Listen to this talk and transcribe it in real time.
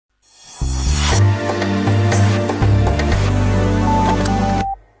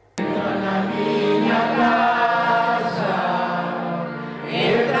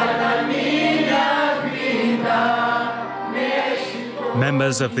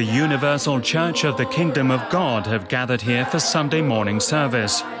Members of the Universal Church of the Kingdom of God have gathered here for Sunday morning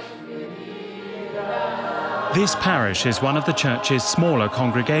service. This parish is one of the church's smaller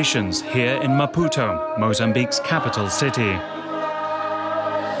congregations here in Maputo, Mozambique's capital city.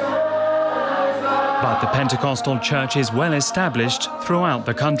 But the Pentecostal church is well established throughout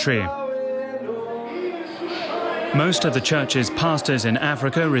the country. Most of the church's pastors in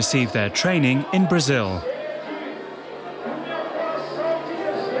Africa receive their training in Brazil.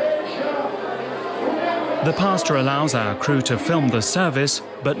 The pastor allows our crew to film the service,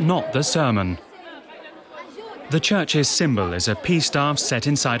 but not the sermon. The church's symbol is a peace staff set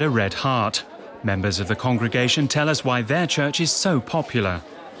inside a red heart. Members of the congregation tell us why their church is so popular.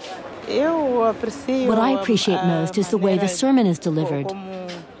 What I appreciate most is the way the sermon is delivered.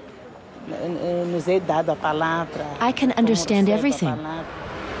 I can understand everything.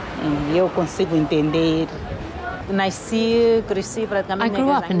 I grew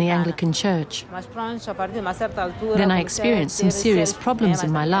up in the Anglican Church. Then I experienced some serious problems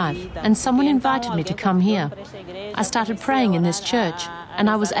in my life, and someone invited me to come here. I started praying in this church, and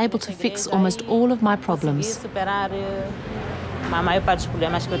I was able to fix almost all of my problems.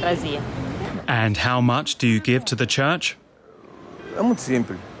 And how much do you give to the church?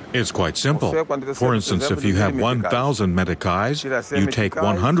 It's quite simple. For instance, if you have 1,000 medicais, you take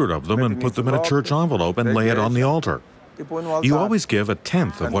 100 of them and put them in a church envelope and lay it on the altar. You always give a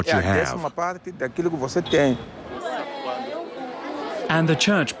tenth of what you have. And the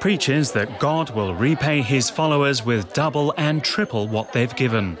church preaches that God will repay his followers with double and triple what they've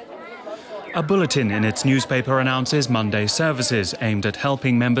given. A bulletin in its newspaper announces Monday services aimed at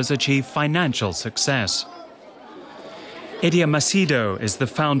helping members achieve financial success. Edir Macedo is the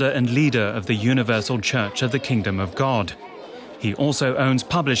founder and leader of the Universal Church of the Kingdom of God. He also owns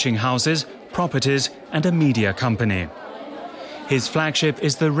publishing houses, properties, and a media company. His flagship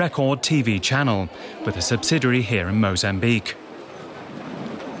is the Record TV channel, with a subsidiary here in Mozambique.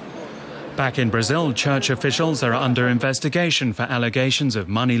 Back in Brazil, church officials are under investigation for allegations of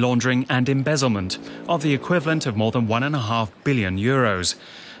money laundering and embezzlement of the equivalent of more than €1.5 billion.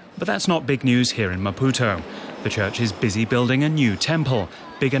 But that's not big news here in Maputo. The church is busy building a new temple,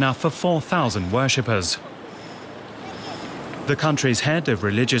 big enough for 4,000 worshippers. The country's head of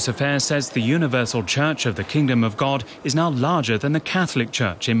religious affairs says the Universal Church of the Kingdom of God is now larger than the Catholic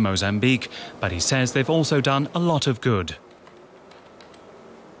Church in Mozambique, but he says they've also done a lot of good.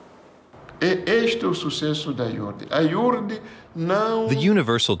 The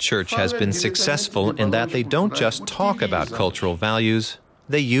Universal Church has been successful in that they don't just talk about cultural values,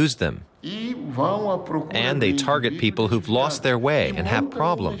 they use them. And they target people who've lost their way and have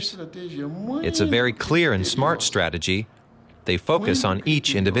problems. It's a very clear and smart strategy. They focus on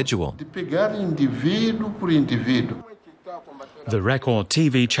each individual. The Record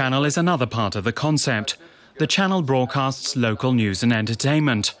TV channel is another part of the concept. The channel broadcasts local news and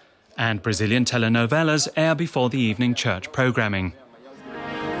entertainment, and Brazilian telenovelas air before the evening church programming.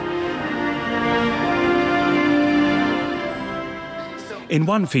 In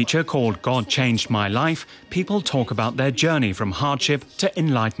one feature called God Changed My Life, people talk about their journey from hardship to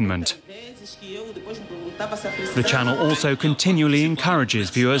enlightenment. The channel also continually encourages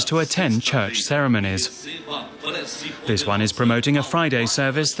viewers to attend church ceremonies. This one is promoting a Friday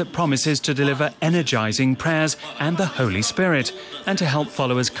service that promises to deliver energizing prayers and the Holy Spirit, and to help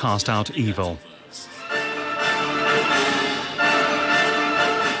followers cast out evil.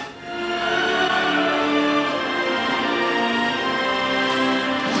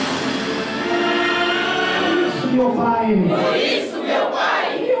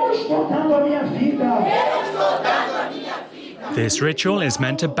 This ritual is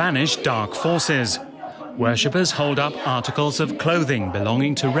meant to banish dark forces. Worshippers hold up articles of clothing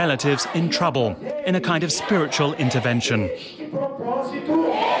belonging to relatives in trouble in a kind of spiritual intervention.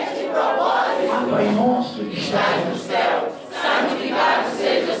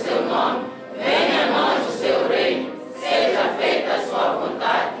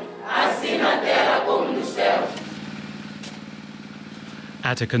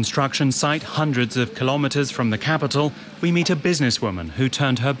 At a construction site hundreds of kilometers from the capital, we meet a businesswoman who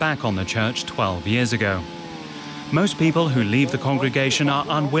turned her back on the church 12 years ago. Most people who leave the congregation are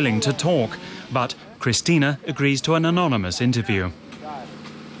unwilling to talk, but Cristina agrees to an anonymous interview.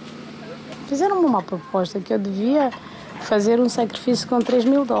 Fizeram uma proposta que eu devia fazer sacrifício com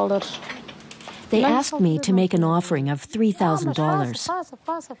 $3.000. They asked me to make an offering of $3,000.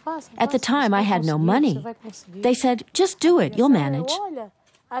 At the time, I had no money. They said, just do it, you'll manage.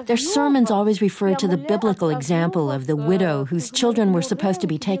 Their sermons always referred to the biblical example of the widow whose children were supposed to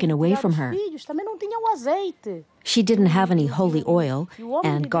be taken away from her. She didn't have any holy oil,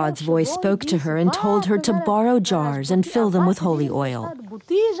 and God's voice spoke to her and told her to borrow jars and fill them with holy oil.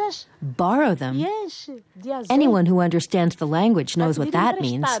 Borrow them? Anyone who understands the language knows what that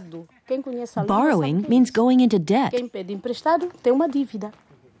means. Borrowing means going into debt.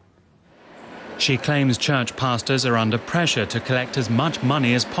 She claims church pastors are under pressure to collect as much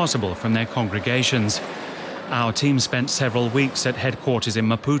money as possible from their congregations. Our team spent several weeks at headquarters in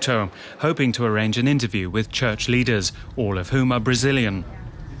Maputo, hoping to arrange an interview with church leaders, all of whom are Brazilian.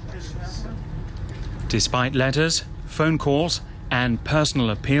 Despite letters, phone calls, and personal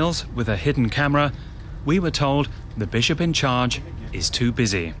appeals with a hidden camera, we were told the bishop in charge is too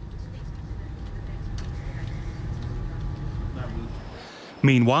busy.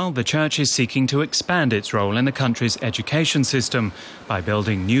 Meanwhile, the church is seeking to expand its role in the country's education system by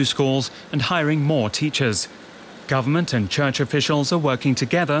building new schools and hiring more teachers. Government and church officials are working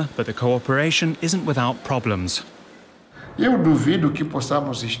together, but the cooperation isn't without problems. I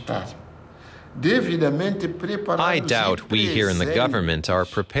doubt we here in the government are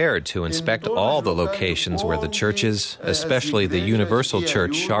prepared to inspect all the locations where the churches, especially the Universal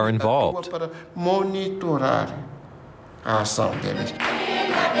Church, are involved.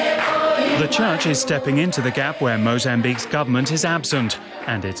 The church is stepping into the gap where Mozambique's government is absent,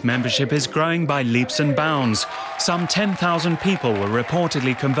 and its membership is growing by leaps and bounds. Some 10,000 people were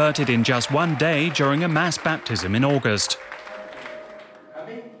reportedly converted in just one day during a mass baptism in August.